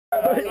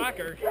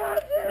Soccer.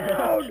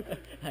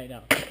 I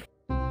know.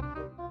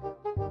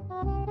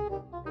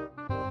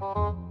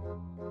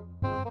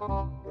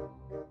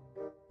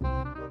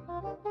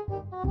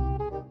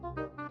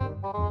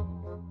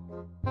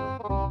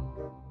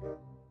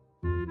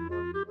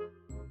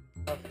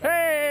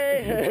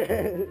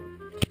 Hey!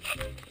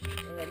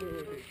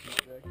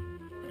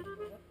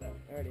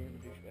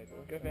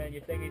 Good man,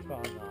 you think he's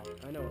falling off.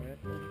 I know, right?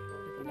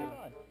 Come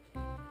on.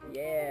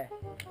 Yeah.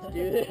 Let's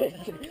do this.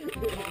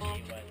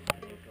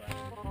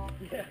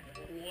 Yeah.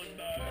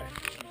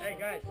 Hey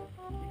guys,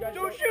 you guys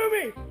Don't shoot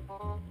me!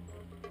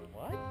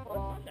 What?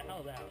 What the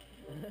hell's out?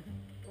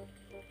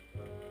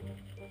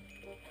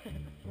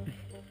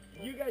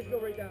 You guys go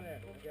right down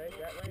there, okay?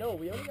 That way? No,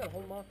 we only got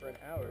home off for an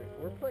hour.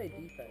 We're playing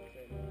defense.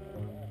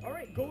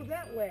 Alright, go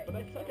that way. But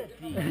I suck at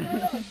D.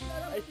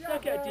 I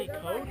suck at D,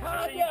 coach.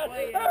 How do you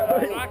play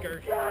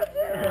soccer?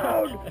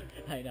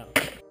 I know.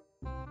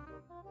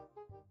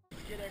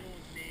 Get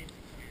everyone's name.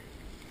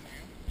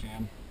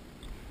 Jam.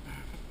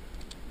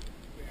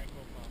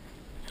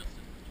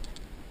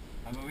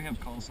 I bet we have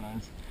call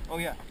signs. Oh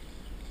yeah.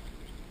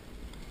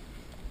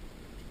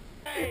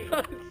 Hey!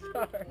 I'm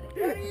sorry.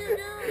 What are you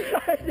doing?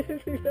 I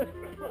didn't even...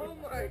 Oh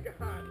my god.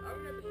 I'm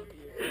gonna have to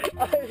shoot you.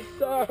 I'm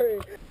sorry.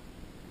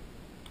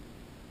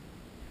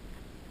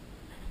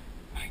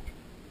 Mike,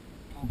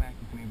 pull back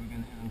with me. We're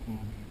gonna have him come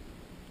over here.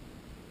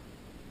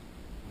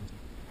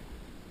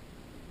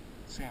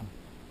 Sam.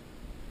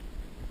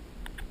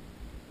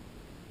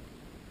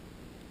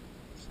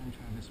 Send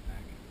Travis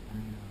back. I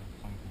need a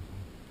flank with him.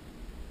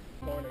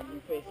 Corner, you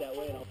face that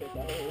way and I'll face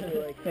that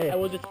way. Like, Hey, I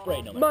will just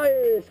spray no My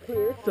area is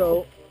clear.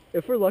 So,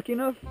 if we're lucky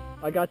enough,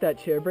 I got that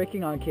chair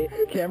breaking on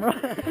camera.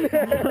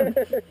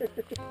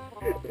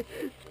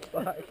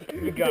 Fuck.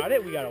 You got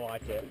it? We gotta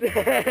watch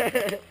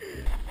it.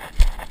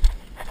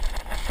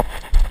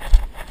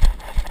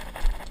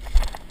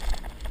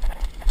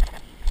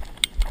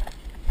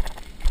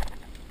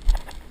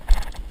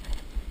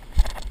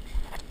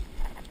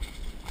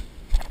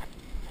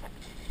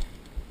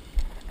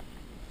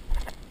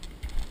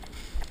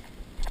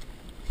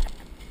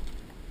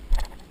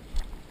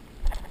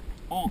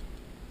 Oh!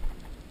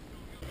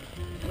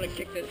 I'm gonna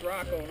kick this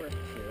rock over.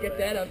 Get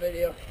that on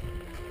video.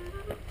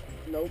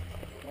 Nope.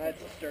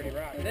 That's a sturdy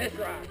rock. This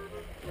rock.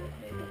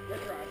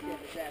 This rock getting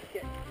his ass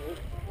kicked. Nope.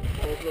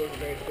 Both of those are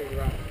very sturdy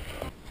rocks.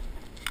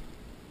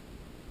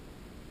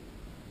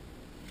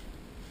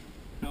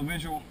 No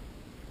visual.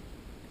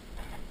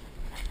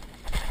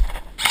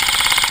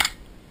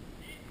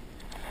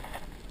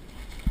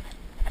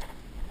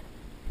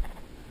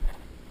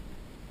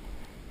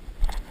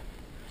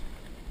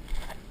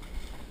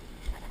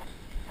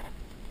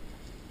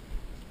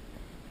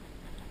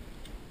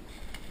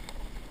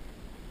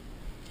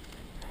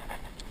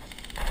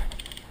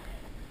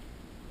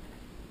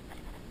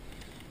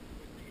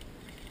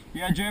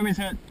 Yeah, Jeremy's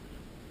hit.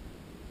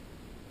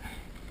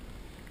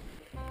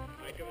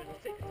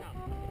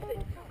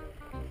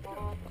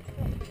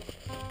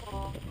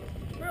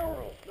 Barrel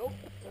roll. Nope.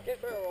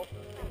 Get barrel roll.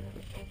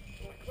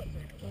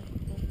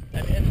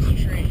 That is a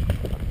tree.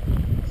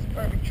 It's a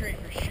perfect tree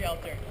for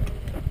shelter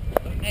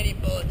of any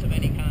bullets of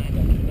any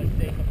kind. Let's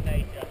take some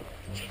nature.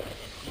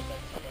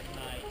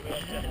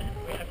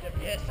 We have to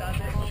piss on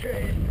this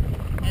tree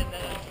and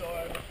then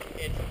absorb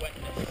its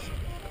wetness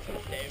to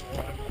stay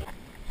warm.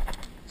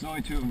 There's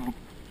only two of them.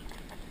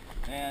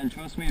 And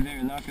trust me,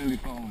 they're not going to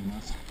be following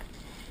us.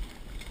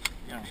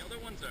 Yeah, the other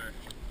ones are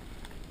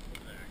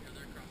over there, because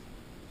they're crossing.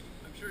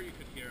 I'm sure you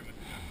could hear them if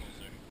you